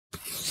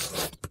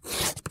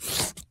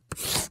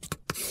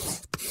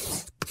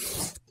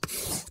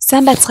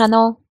Сайн байцгаана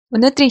уу?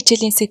 Өнөөдрийн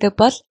хичээлийн сэдэв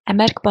бол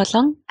Америк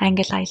болон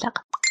Англи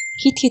аялга.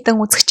 Хит хитэн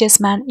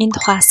үзэгчээс маань энэ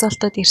тухай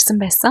асуултууд ирсэн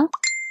байсан.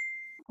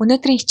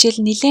 Өнөөдрийн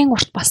хичээл нэлээд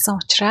урт болсон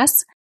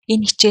учраас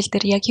энэ хичээл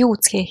дээр яг юу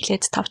үзэхээ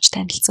эхлээд товч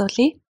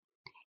танилцуулъя.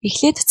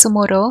 Эхлээд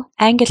цөмөөрөө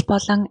Англи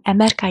болон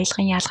Америк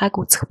аялгын ялгааг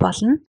үзэх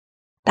болно.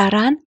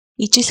 Дараа нь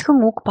ижилхэн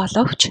үг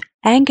боловч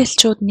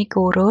англичууд нэг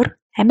өөрөөр,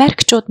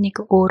 Америкчууд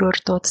нэг өөрөөр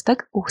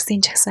дууддаг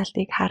үгсийн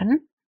жагсаалтыг харна.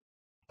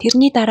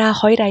 Тэрний дараа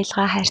хоёр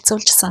аялгаа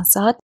харьцуулж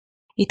сонсоод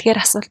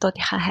эдгээр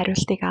асуултуудынхаа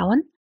хариултыг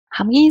авна.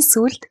 Хамгийн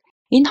сүүлд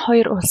энэ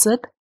хоёр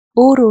улсад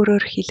өөр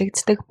өөрөөр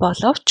хэлэгддэг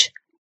боловч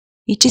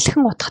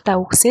ижилхэн утгатай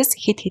үгсээс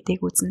хэд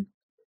хэдийг үзнэ.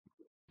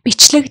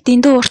 Бичлэг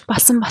дэндүү урт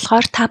болсон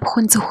болохоор та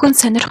бүхэн зөвхөн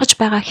сонирхож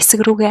байгаа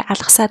хэсэг рүүгээ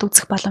алгасаад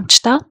үзэх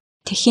боломжтой.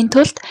 Тэхийн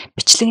тулд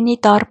бичлэгний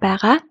доор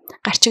байгаа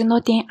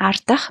гарчигнуудын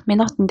ардах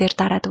минутан дээр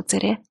дараад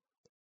үзээрэй.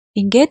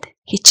 Ингээд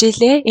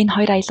хичээлээ энэ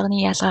хоёр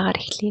аялганы ялгаагаар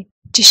эхлэе.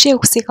 Жишээ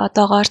үгсийг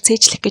одоогоор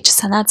цээжлэх гэж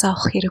санаа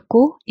зовох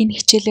хэрэггүй. Энэ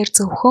хичээлээр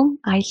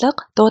зөвхөн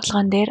аялга,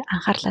 дуудлагын дээр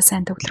анхаарлаа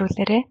сайн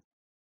төвлөрүүлээрэй.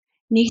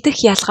 Нэгдэх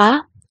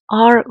ялгаа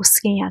R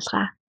үсгийн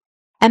ялгаа.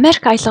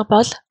 Америк аялга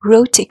бол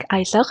rhotic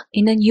аялга.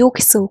 Энэ нь юу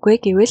гэсэн үг вэ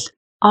гэвэл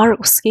R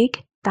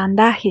үсгийг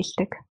дандаа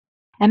хэлдэг.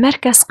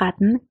 Америкаас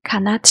гадна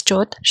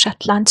Канадчууд,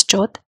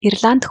 Шотландчууд,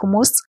 Ирланд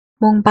хүмүүс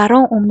мөн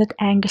баруун өмнөд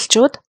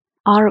англичууд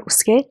R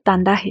үсгээ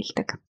дандаа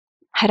хэлдэг.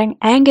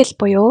 Харин Англи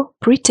буюу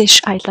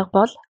British аялга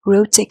бол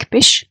rhotic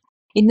биш.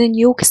 Энэ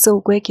нь юу гэсэн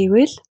үг вэ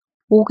гэвэл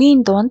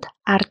үгийн дунд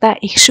ардаа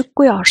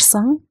ихшиггүй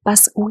орсон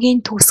бас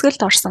үгийн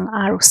төгсгөлд орсон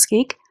R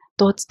үсгийг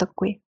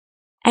дууддаггүй.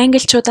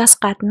 Англичуудаас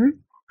гадна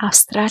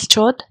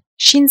Австралчууд,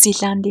 Шинэ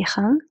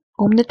Зеландийнхан,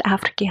 Өмнөд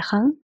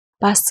Африкийнхан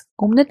бас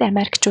Өмнөд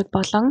Америкчууд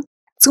болон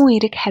зүүн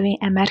эрэг хавийн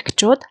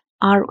Америкчууд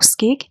R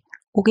үсгийг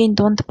үгийн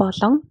дунд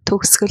болон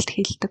төгсгөлд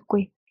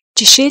хэлдэггүй.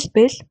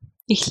 Жишээлбэл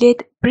эхлээд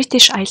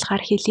British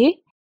аялгаар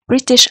хэлье.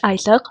 British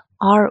аялга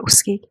R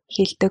үсгийг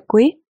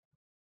хэлдэггүй.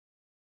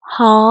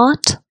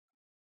 Heart,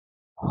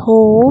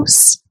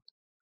 horse,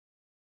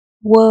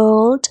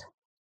 world,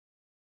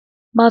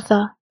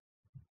 mother,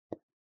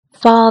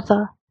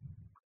 father,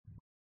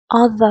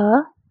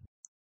 other,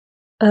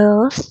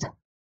 earth,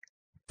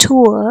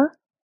 tour,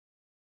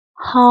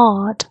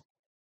 hard,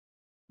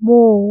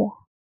 more.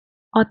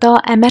 Одоо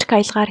Америк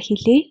аялгаар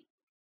хэлье.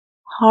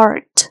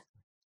 Heart,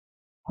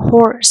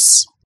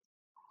 horse,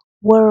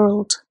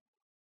 world,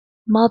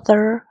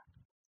 mother,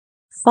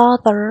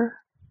 father,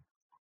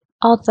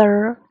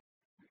 other,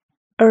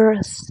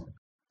 earth,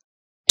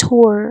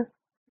 tour,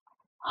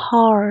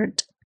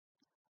 hard,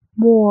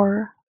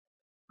 more.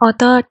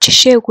 Одоо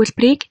жишээ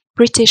өгүүлбэрийг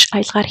British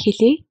аялгаар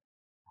хэлье.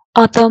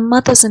 Other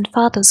mothers and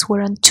fathers were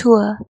on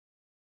tour.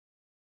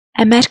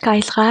 Америк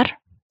аялгаар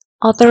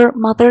Other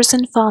mothers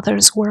and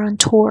fathers were on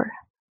tour.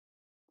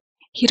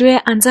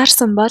 Хэрвээ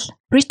анзаарсан бол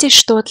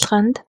British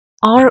дуудлаганд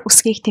R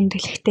үсгийг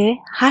тэмдэглэхдээ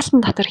хаалтан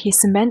дотор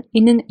хийсэн байна.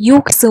 Энэ нь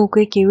юу гэсэн үг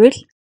вэ гэвэл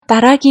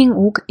дараагийн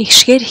үг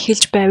ихшгээр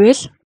эхэлж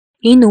байвал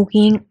энэ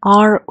үгийн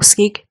R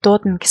үсгийг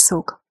дуудана гэсэн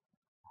үг.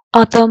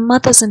 Other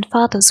mothers and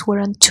fathers were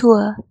on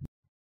tour.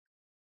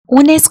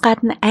 Үүнээс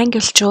гадна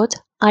англичууд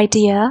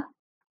idea,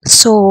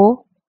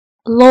 saw,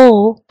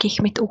 law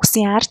гэх мэт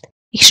үгсийн ард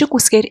ихшиг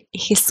үсгээр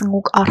эхэлсэн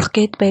үг орох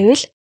гээд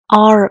байвал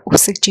R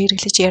үсэг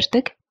жиргэлж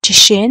ярьдаг.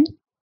 Жишээ нь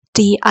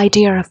the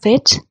idea of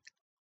it,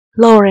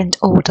 law and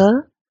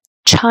order,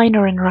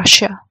 China and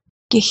Russia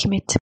гэх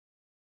мэт.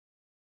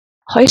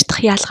 Хоёр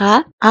дахь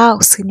ялгаа А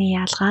үсгний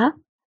ялгаа.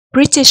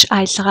 British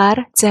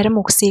аялгаар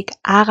зарим үгсийг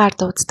А-гаар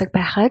дууддаг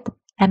байхад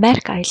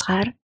Америк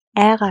аялгаар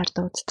А-гаар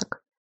дууддаг.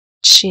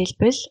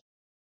 Жишээлбэл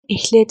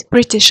эхлээд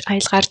British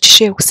аялгаар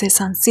жишээ үгсээ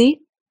сонсъё.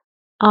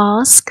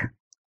 Ask,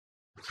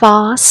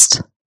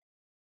 fast,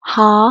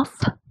 half,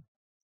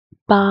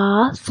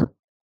 bath,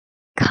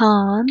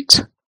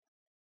 can't,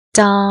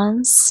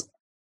 dance,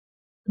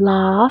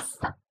 laugh,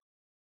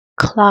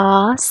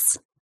 class,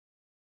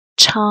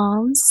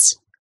 chance,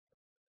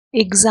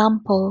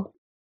 example.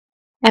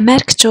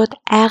 Америкчууд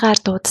А-гаар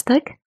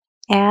дууддаг.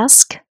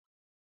 Ask,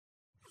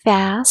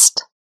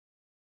 fast,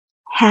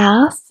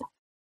 half,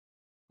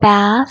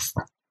 bath,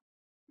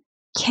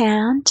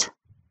 can't,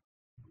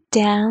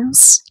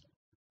 dance,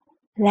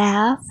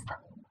 laugh,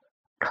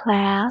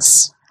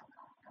 class,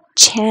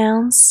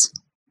 chance,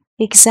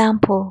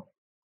 example.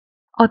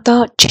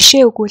 Одоо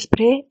жишээ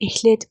өгүүлбэрээ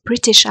эхлээд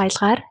British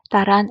аялгаар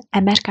дараа нь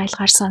Америк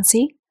аялгаар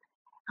сонсъё.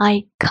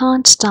 I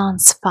can't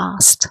dance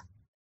fast.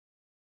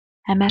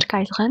 Америк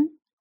аялга нь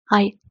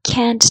I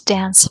can't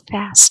dance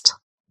fast.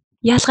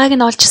 Ялгааг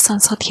нь олж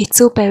сонсоход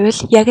хэцүү байвал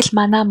яг л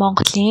манай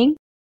Монголын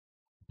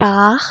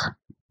баах,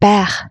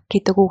 байх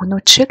гэдэг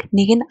үгнүүд шиг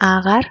нэг нь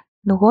А-гаар,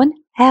 нөгөө нь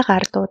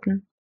А-гаар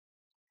дуудана.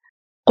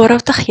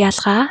 Гурав дахь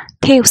ялгаа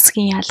Т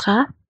үсгийн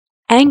ялгаа.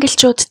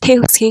 Англичууд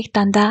Т үсгийг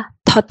дандаа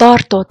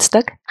тодоор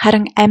дууддаг.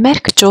 Харин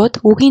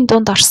Америкчууд үгийн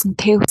дунд орсон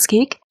Т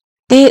үсгийг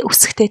Д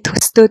үсэгтэй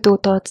төстөөдөө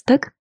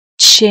дууддаг.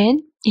 Жишээ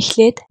нь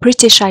эхлээд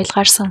British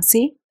аялгаар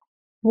сонсъё.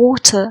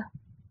 Water,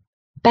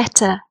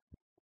 better,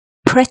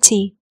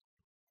 pretty,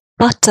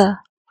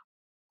 butter,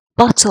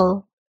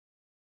 bottle,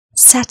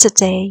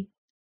 Saturday,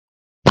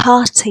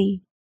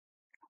 party,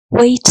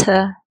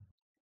 waiter,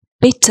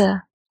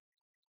 bitter,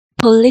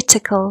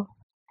 political.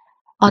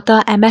 Одоо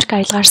Америк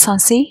аялгаар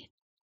сонсъё.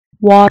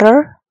 Water,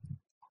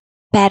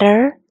 better,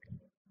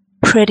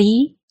 pretty,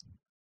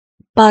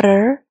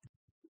 butter,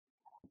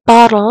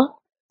 bottle,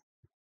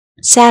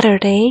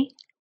 Saturday,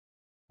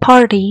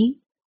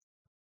 party,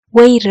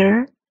 waiter,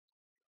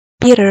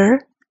 bitter,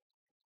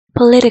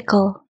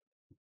 political.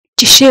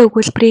 Жишээ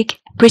өгүүлбэрийг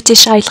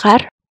British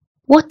аялгаар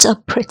What a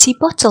pretty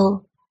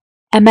bottle.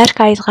 Америк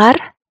аялгаар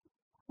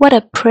What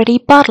a pretty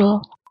bottle.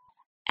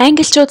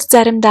 Англичууд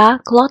заримдаа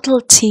glottal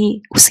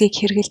T үсгийг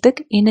хэрэглэдэг.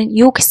 Энэ нь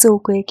юу гэсэн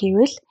үг вэ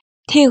гэвэл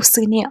Т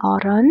үсгний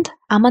оронд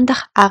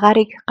амандах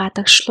агаарыг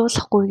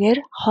гадагшлуулахгүйгээр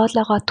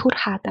хоолоогоо түр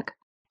хаадаг.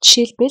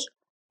 Жишээлбэл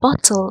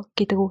bottle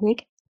гэдэг үгийг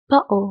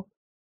bo,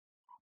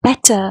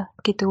 better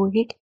гэдэг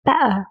үгийг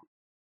ba,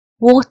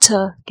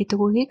 water гэдэг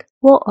үгийг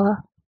wo,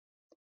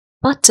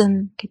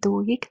 button гэдэг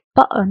үгийг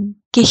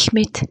button гэх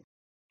мэт.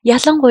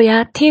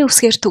 Ялангуяа Т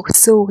үсгээр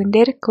төгссөн үгэн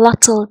дээр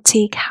glottal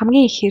T-г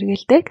хамгийн их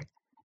хэрэглэдэг.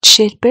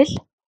 Жишээлбэл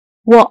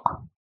wo,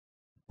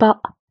 bo,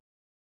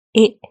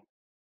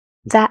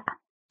 za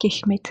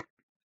гэх мэт.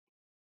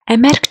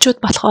 Америкчууд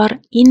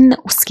болохоор энэ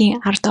үсгийн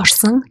ард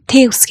орсон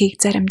Т үсгийг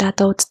заримдаа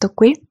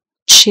дууддаггүй.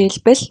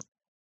 Жишээлбэл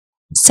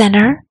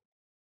center,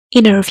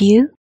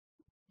 interview,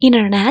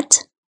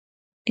 internet,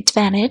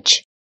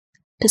 advantage,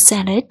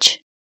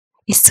 percentage.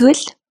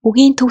 Эсвэл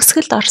үгийн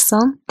төгсгөлд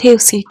орсон Т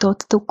үсгийг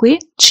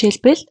дууддаггүй.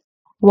 Жишээлбэл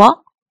wa,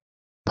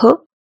 pu,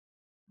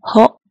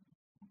 ho,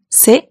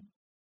 se,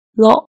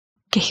 lo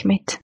гэх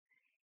мэт.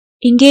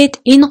 Ингээд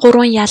энэ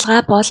гурван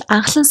ялгаа бол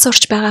анхлан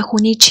сурч байгаа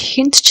хүний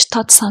чихэнд ч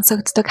тод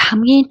сонсогддог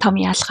хамгийн том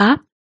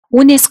ялгаа.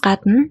 Үүнээс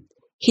гадна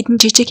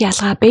хэдэн жижиг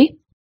ялгаа бий.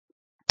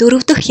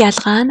 Дөрөв дэх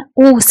ялгаа нь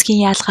үү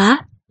үсгийн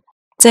ялгаа.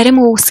 Зарим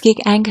үү үсгийг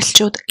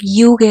англичууд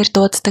U-гээр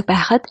дууддаг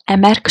байхад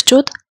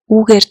Америкчууд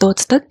U-гээр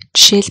дууддаг.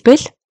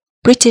 Жишээлбэл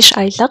British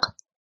аялга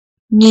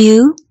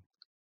new,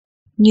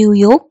 New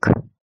York,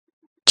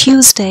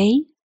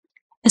 Tuesday,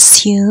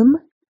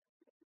 assume,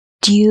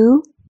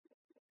 due,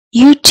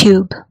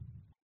 YouTube.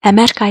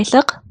 Америк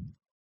аялга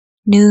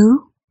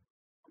new,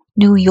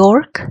 New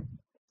York,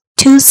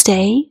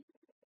 Tuesday,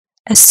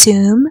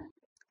 assume,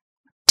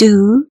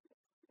 do,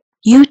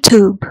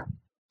 YouTube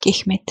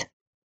гэх мэт.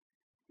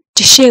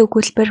 Жишээ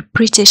өгүүлбэр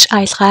British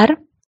аялгаар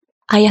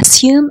I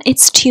assume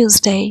it's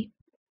Tuesday.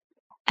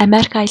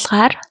 Америк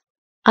аялгаар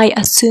I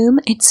assume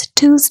it's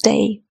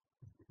Tuesday.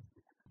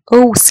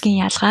 Өө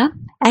үсгийн ялгаа.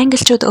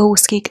 Англичууд өө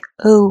үсгийг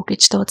өө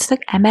гэж дууддаг.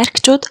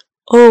 Америкчууд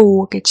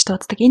өө гэж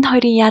дууддаг. Энэ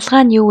хоёрын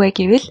ялгаа нь юу вэ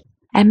гэвэл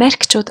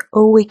Америкчууд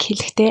өвийг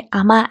хэлэхдээ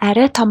амаа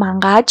арай том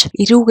ангааж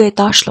эрүүгээ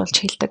доошлуулж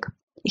хэлдэг.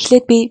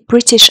 Эхлээд би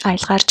British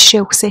аялгаар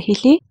жишээ өгсөө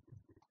хэлье.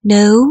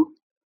 No,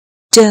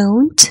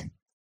 don't,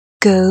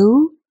 go,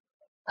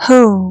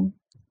 home.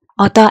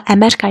 Одоо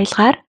Америк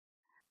аялгаар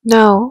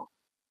No,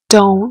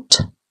 don't,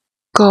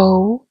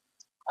 go,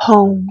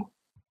 home.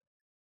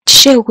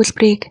 Жишээ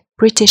өгүүлбэрийг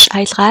British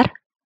аялгаар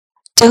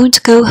Don't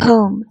go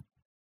home.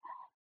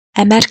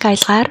 Америк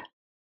аялгаар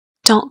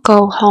Don't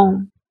go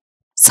home.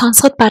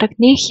 Сонсоход бараг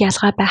нэг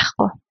ялгаа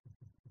байхгүй.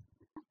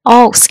 О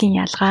үсгийн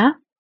ялгаа.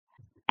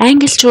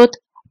 Англичууд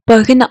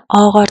богино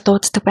оогоор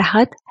дууддаг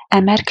байхад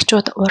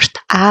Америкчууд урт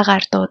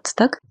аагаар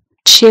дууддаг.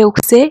 Жишээ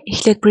өгсөө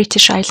эхлээд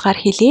British аялгаар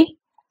хэлье.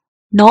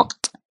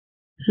 Not,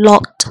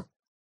 lot,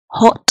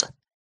 hot,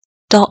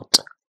 dot,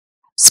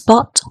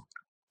 spot,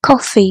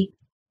 coffee.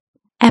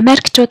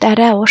 Америкчууд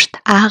арай урт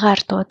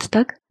аагаар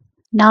дууддаг.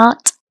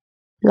 Not,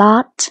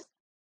 lot,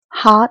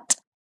 hot,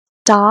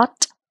 dot,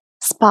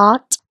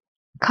 spot,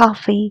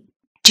 coffee.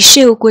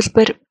 Жишээ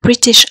өгүүлбэр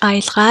British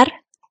аялгаар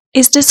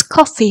Is this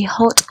coffee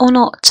hot or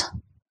not?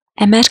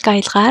 Америк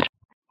аялгаар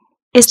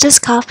Is this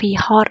coffee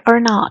hot or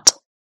not?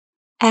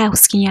 А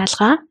үсгийн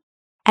ялгаа.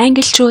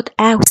 Англичууд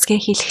а үсгээ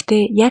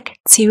хэлэхдээ яг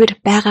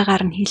цэвэр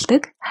байгаагаар нь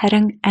хэлдэг.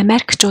 Харин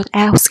Америкчууд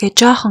а үсгээ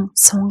жоохон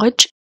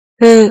сунгаж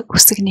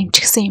үсэг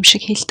нэмчихсэн юм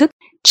шиг хэлдэг.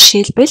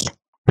 Жишээлбэл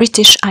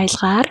British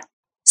аялгаар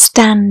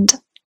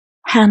stand,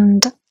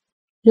 hand,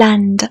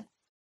 land,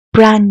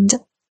 brand,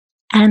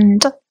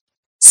 and,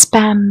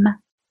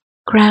 spam,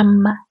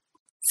 gram,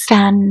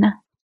 fan,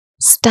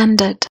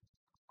 standard.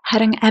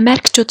 Харин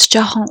Америкчууд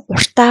жоохон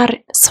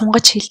уртаар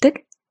сунгаж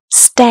хэлдэг.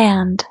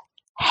 Stand,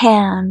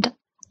 hand,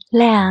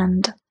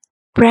 land,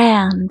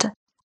 brand,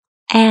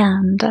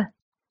 and,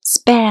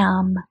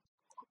 spam,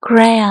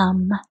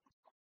 gram,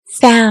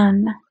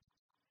 fan,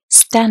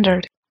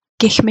 standard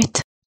гэх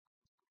мэт.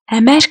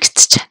 Америкт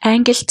ч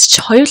Англид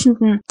ч хоёуланд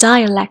нь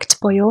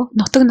dialect буюу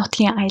нутаг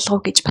нутгийн аялгау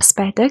гэж бас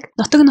байдаг.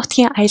 Нутаг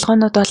нутгийн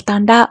аялгаанууд бол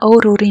дандаа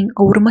өөр өөрийн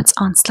өвөрмөц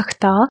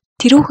онцлогтой,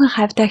 тэрүүхэн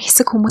хавьдаа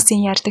хэсэг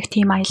хүмүүсийн ярьдаг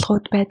тийм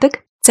аялгауд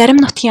байдаг.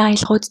 Зарим нутгийн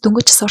аялгауд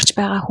дөнгөж сурч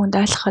байгаа хүнд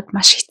ойлгоход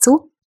маш хэцүү.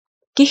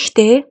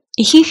 Гэхдээ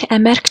ихэнх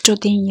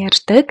Америкчуудын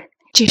ярьдаг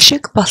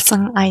жишг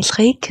болсон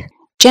аялгыг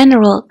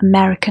General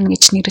American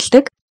гэж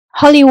нэрлэдэг.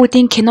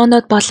 Hollywood-ийн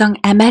кинонууд болон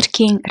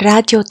Америкийн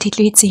радио,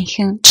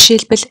 телевизийнхэн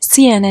жишээлбэл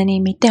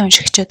CNN-ийн мэдээ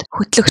уншигчид,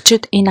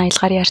 хөтлөгчид энэ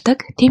аялгаар ярьдаг.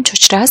 Тийм ч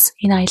учраас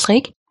энэ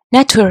аялгыг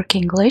Network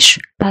English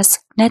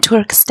бас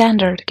Network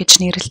Standard гэж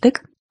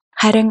нэрлэдэг.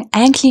 Харин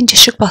Английн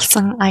жишг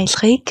болсон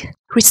аялгыг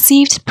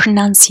Received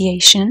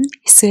Pronunciation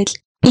эсвэл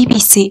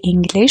BBC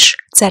English,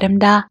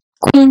 заримдаа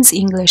Queen's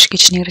English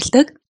гэж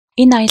нэрлэдэг.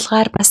 Энэ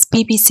аялгаар бас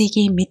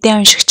BBC-гийн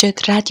мэдээ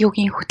уншигчид,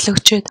 радиогийн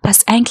хөтлөгчид,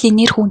 бас Английн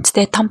нэр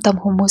хүндтэй том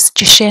хүмүүс,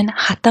 жишээ нь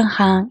Хатан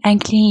хаан,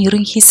 Английн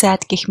ерөнхий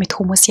сайд гэх мэт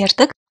хүмүүс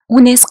ярьдаг.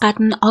 Үүнээс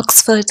гадна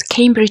Oxford,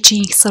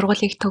 Cambridge-ийн их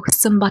сургуулийг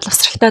төгссөн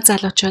боловсралтай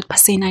залуучууд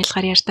бас энэ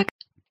аялгаар ярьдаг.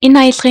 Энэ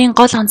аялгын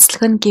гол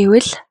онцлог нь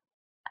гэвэл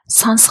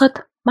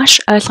сонсоход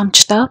маш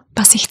ойлгомжтой,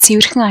 бас их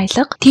цэвэрхэн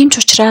аялга. Тийм ч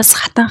учраас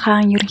Хатан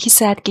хаан, ерөнхий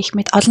сайд гэх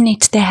мэт олон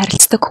нийтэд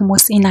харилцдаг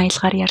хүмүүс энэ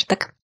аялгаар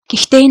ярьдаг.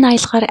 Гэхдээ энэ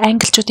аялгаар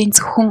англичуудын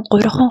зөвхөн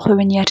 3%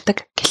 нь ярьдаг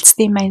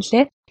гэлцдэг юм байна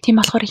лээ. Тийм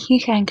болохоор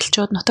ихэнх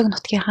англичууд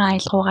нутагийнхаа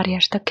аялгуугаар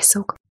ярьдаг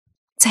гэсэн үг.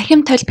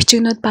 Цахим тойл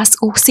бичигнүүд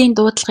бас үгсийн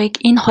дуудлагыг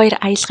энэ хоёр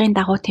аялгын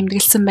дагуу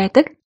тэмдэглэсэн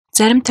байдаг.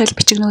 Зарим тойл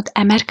бичигнүүд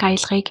Америк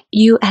аялгыг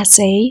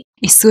USA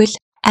эсвэл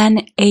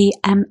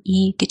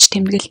NAME гэж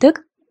тэмдэглэдэг.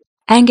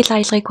 Англи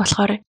аялгыг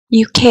болохоор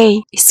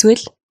UK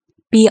эсвэл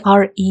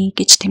BRE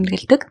гэж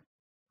тэмдэглэдэг.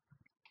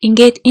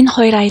 Ингээд энэ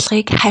хоёр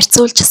аялгыг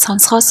харьцуулж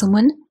сонсохоос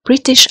өмнө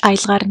British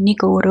аялгаар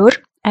нэг өөрөөр,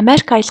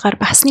 Америк аялгаар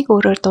бас нэг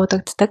өөрөөр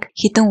дуудагддаг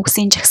хэдэн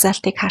үгсийн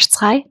жагсаалтыг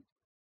харцгаая.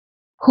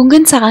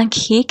 Хөнгөн цагаан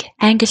гэхийг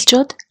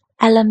англичууд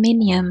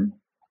aluminium,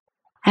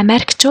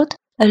 Америкчууд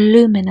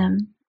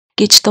aluminum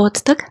гэж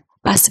дууддаг.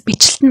 Бас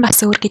бичлэлт нь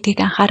бас өөр гэдгийг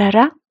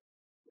анхаараарай.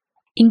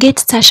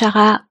 Ингээд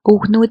цаашаага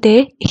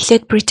өгнүүдээ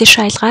эхлээд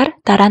British аялгаар,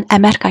 дараа нь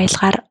Америк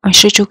аялгаар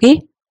уншиж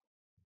өгье.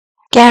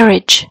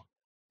 Garage,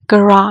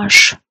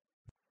 garage.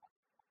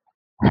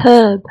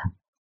 Herb,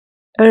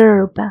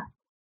 herb.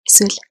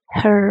 Эсвэл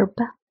herb.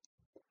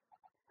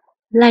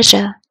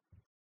 Leisure,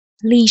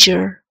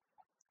 leisure.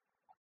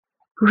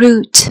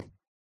 Route,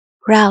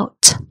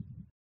 route.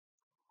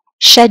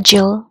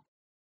 Schedule,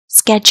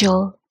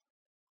 schedule.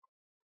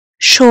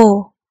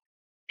 Shore,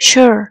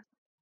 shore.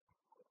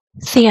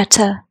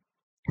 Theatre,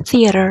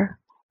 theatre.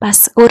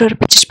 Бас өөрөөр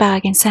бичиж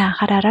байгаагийн сайн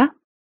анхаараарай.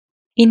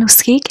 Энэ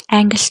үсгийг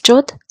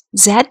англичууд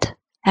Z,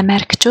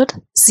 Америкчууд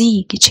Z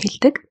гэж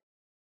хэлдэг.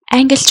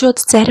 Англичууд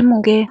зарим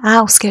үгээ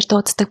А үсгээр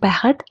дууддаг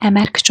байхад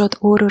Америкчууд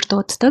өөрөөр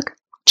дууддаг.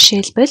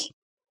 Жишээлбэл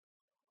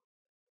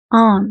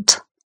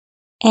aunt,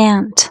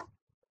 aunt.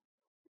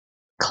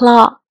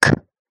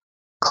 Clerk,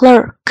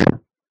 clerk.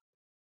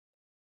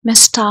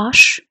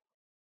 Mustache,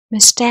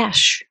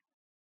 mustache.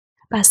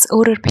 Бас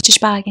өөрөөр бичиж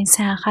байгаагийн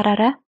сайн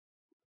анхаараарай.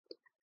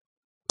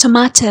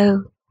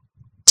 Tomato,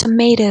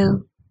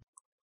 tomato.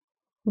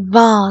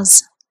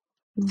 Vase,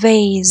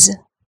 vase.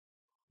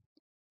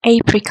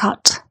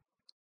 Apricot,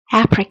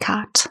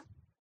 apricot.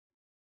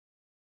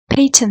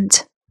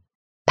 Patent,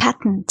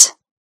 patent.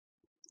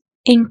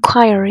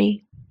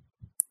 Inquiry,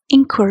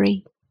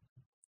 inquiry.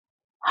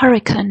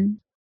 Hurricane,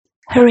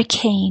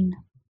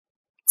 hurricane.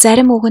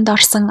 Зарим үгэнд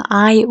орсон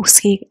I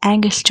үсгийг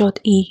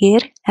англичууд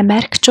E-гээр,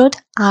 Америкчууд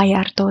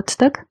I-аар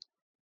дууддаг.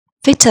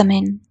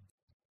 Vitamin,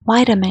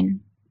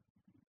 vitamin.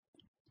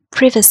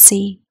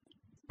 Privacy,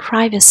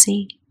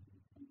 privacy.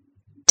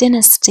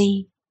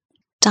 Dynasty,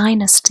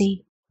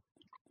 dynasty.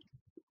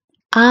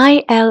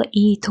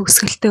 ILE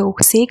төгсгөлтэй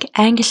үгсийг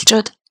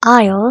англичууд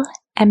Isle,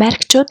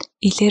 Америкчууд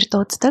илээр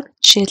дууддаг.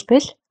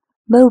 Жишээлбэл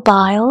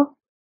mobile,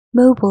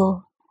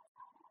 mobile.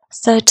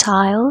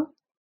 Fertile,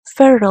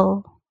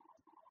 fertile.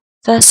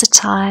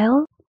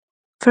 Versatile,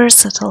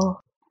 versatile.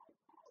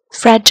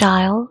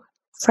 Fragile,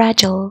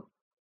 fragile.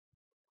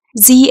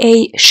 ZA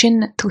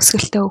шин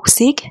төгсгөлтэй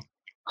үгсийг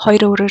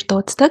хоёр өөрөөр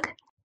дууддаг.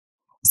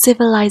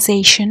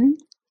 Civilization,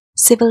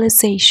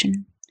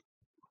 civilization.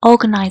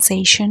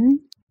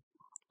 Organization,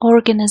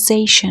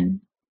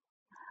 organization.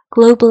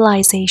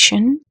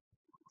 Globalization,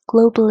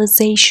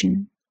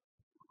 globalization.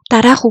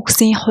 Дараах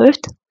үгсийн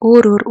хувьд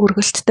өөр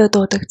үргэлттэй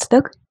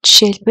дуудагддаг.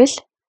 Жишээлбэл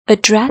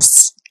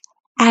address,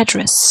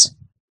 address.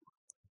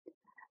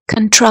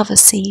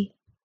 Controversy,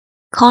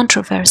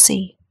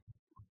 controversy.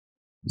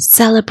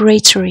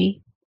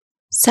 Celebratory,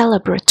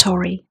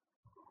 celebratory.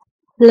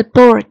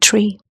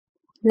 Laboratory,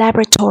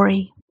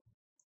 laboratory.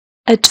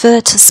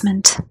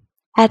 Advertisement,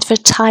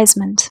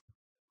 advertisement.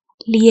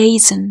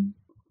 Liaison,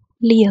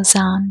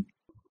 liaison.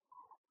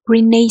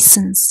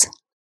 Renaissance,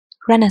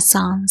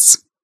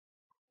 renaissance.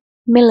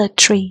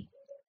 Military,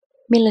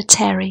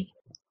 military.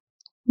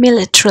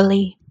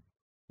 Militarily,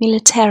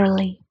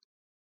 militarily.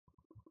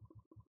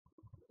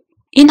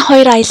 Энэ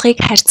хоёр аялгыг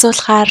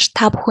харьцуулахаар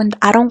та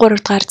бүхэнд 13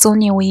 дугаар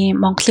зууны үеийн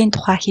Монголын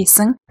тухай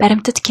хийсэн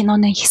баримтат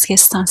киноны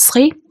хэсгээс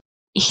сонсгоё.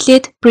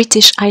 Эхлээд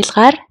British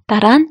аялгаар,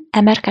 дараа нь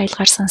Америк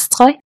аялгаар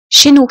сонсцгоё.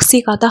 Шинэ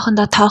үгсийг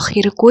одоохондоо тоох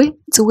хэрэггүй.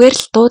 Зүгээр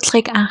л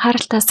дуудлагыг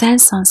анхааралтай сайн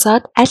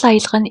сонсоод аль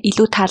аялга нь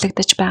илүү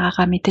таалагдж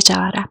байгаагаа мэдэж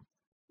аваарай.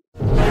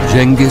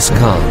 Genghis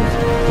Khan,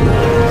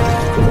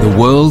 the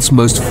world's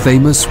most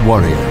famous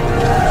warrior.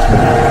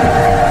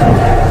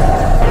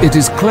 It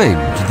is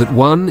claimed that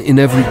 1 in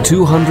every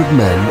 200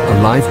 men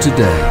alive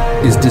today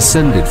is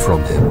descended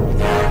from him.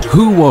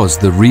 Who was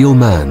the real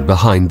man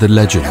behind the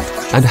legend,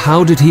 and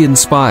how did he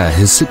inspire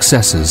his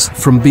successors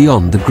from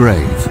beyond the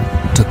grave?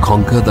 to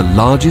conquer the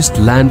largest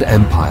land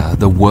empire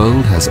the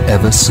world has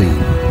ever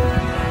seen.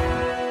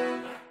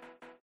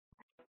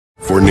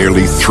 For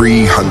nearly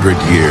 300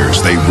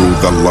 years, they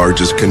ruled the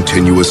largest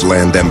continuous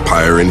land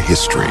empire in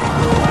history.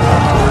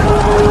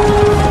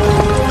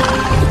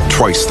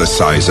 Twice the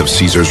size of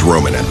Caesar's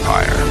Roman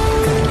Empire.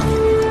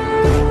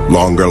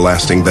 Longer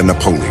lasting than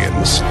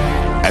Napoleon's.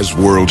 As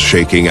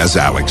world-shaking as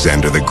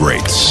Alexander the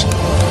Great's.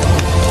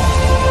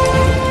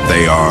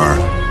 They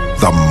are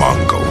the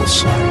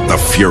Mongols, the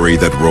fury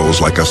that rolls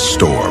like a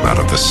storm out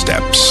of the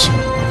steppes.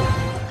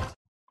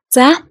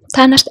 За,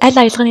 та нарт аль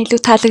аялганы илүү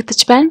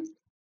таалагдж байна?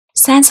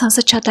 Сайн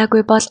сонсож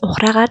чадаагүй бол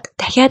ухраагаад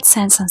дахиад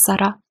сайн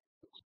сонсороо.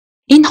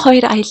 Энэ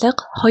хоёр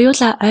аялга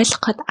хоёулаа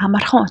ойлгоход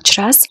амархан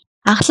учраас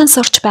анхлан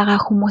сурч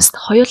байгаа хүмүүст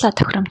хоёулаа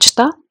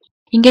тохиромжтой.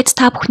 Ингээд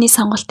та бүхний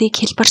сонголтыг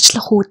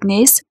хэлбэрчлэх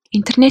үүднээс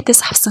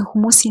интернетээс авсан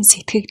хүмүүсийн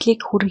сэтгэгдлийг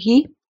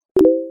хүргэе.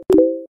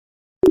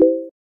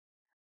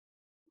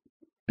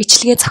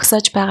 Бичлэгээ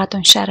зогсоож байгаад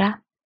уншаарай.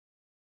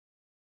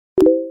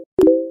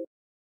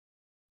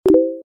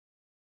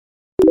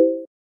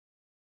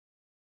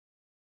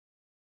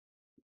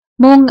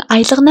 Мөн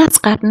аялганаас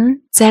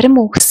гадна зарим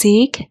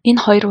үгсийг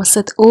энэ хоёр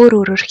улсад өөр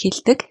өөрөөр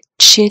хэлдэг.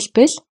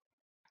 Жишээлбэл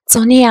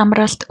зуны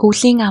амралт,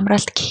 өвлийн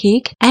амралт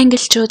гэхийг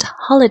англичууд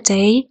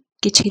holiday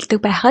гэж хэлдэг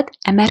байхад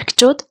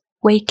Америкчууд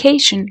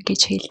vacation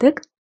гэж хэлдэг.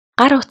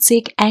 Гар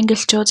утсыг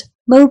англичууд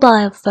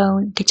mobile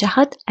phone гэж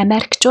хахад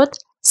Америкчууд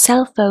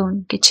cell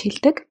phone гэж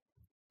хэлдэг.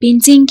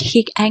 Бензин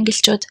гэхийг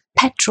англичууд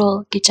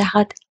petrol гэж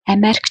хахад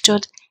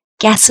Америкчууд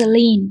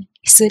gasoline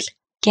эсвэл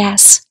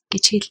gas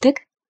гэж хэлдэг.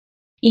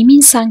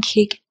 Эмийн сан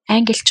гэхийг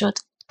англичууд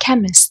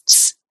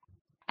chemists,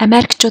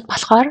 Америкчууд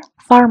болохоор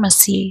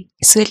pharmacy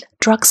эсвэл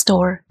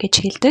drugstore гэж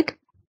хэлдэг.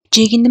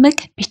 Жигнэмэг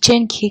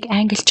бичээн гэхийг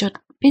англичууд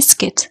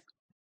biscuit,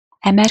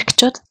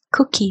 Америкчууд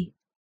cookie.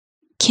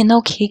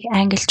 Кино гэхийг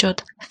англичууд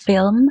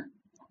film,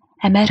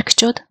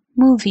 Америкчууд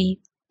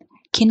movie.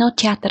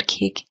 Кинотеатр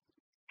гэхийг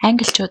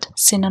англичууд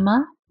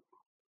cinema,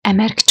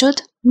 Америкчууд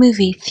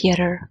movie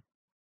theater.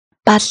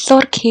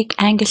 Баллуур гэхийг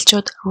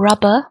англичууд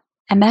rubber,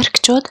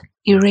 Америкчууд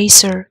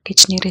eraser гэж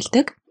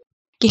нэрлэдэг.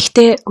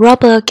 Гэхдээ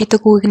rubber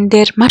гэдэг үгэн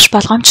дээр маш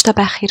болгоомжтой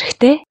байх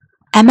хэрэгтэй.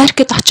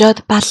 Америкт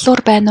очиод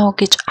баллуур байна уу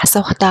гэж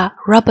асуухтаа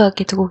rubber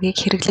гэдэг үгийг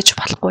хэрэглэж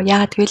болохгүй.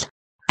 Яагаад гэвэл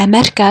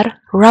Америкаар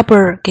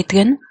rubber гэдэг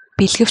нь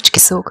бэлгэвч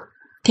гэсэн үг.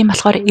 Тийм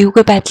болохоор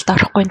эвгүй байдалд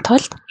орохгүй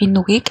тулд энэ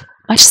үгийг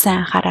маш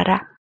сайн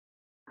анхаараарай.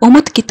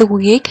 Өмд гэдэг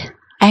үгийг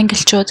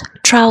англичууд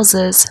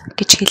trousers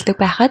гэж хэлдэг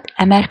байхад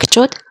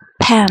Америкчууд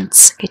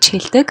pants гэж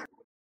хэлдэг.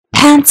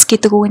 Pants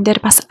гэдэг үгэн дээр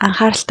бас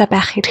анхааралтай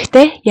байх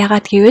хэрэгтэй.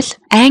 Яагаад гэвэл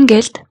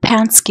англид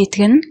pants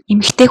гэдэг нь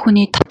эмэгтэй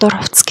хүний татвар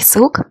хувцас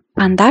гэсэн үг,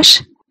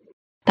 бандаж.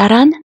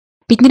 Дараа нь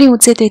бидний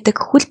үзээд байдаг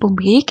хөл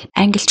бөмбөгийг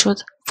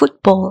англичууд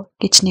football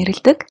гэж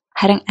нэрлэдэг.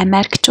 Харин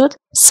Америкчууд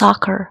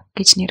soccer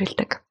гэж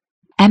нэрлэдэг.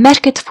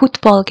 Америкт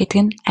football гэдэг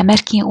нь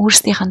Америкийн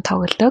өөрсдийнх нь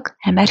тоглодог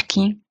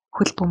Америкийн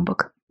хөл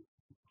бөмбөг.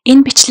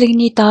 Энэ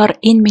бичлэгний доор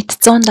энэ мэд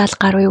 170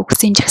 гаруй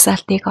үгсийн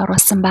жагсаалтыг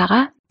оруулсан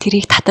байгаа.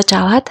 Тэрийг татаж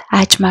аваад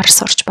аажмаар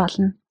сурч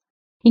болно.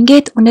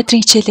 Ингээд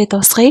өнөөдрийн хичээлээ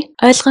дуусгая.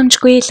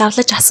 Ойлгомжгүй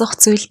лавлаж асуух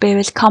зүйл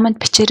байвал комент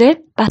бичээрэй.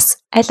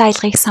 Бас аль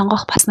аялгыг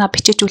сонгох баснаа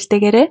бичиж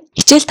үлдээгээрэй.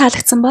 Хичээл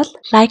таалагдсан бол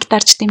лайк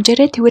дарж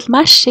дэмжээрэй. Тэгвэл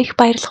маш их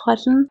баярлах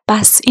болно.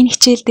 Бас энэ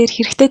хичээл дээр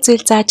хэрэгтэй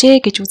зүйл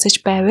заажээ гэж үзэж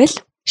байвал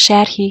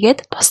шеэр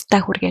хийгээд бусдаа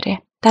хүргээрэй.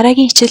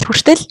 Дараагийн хичээл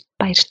хүртэл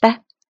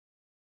баяртай.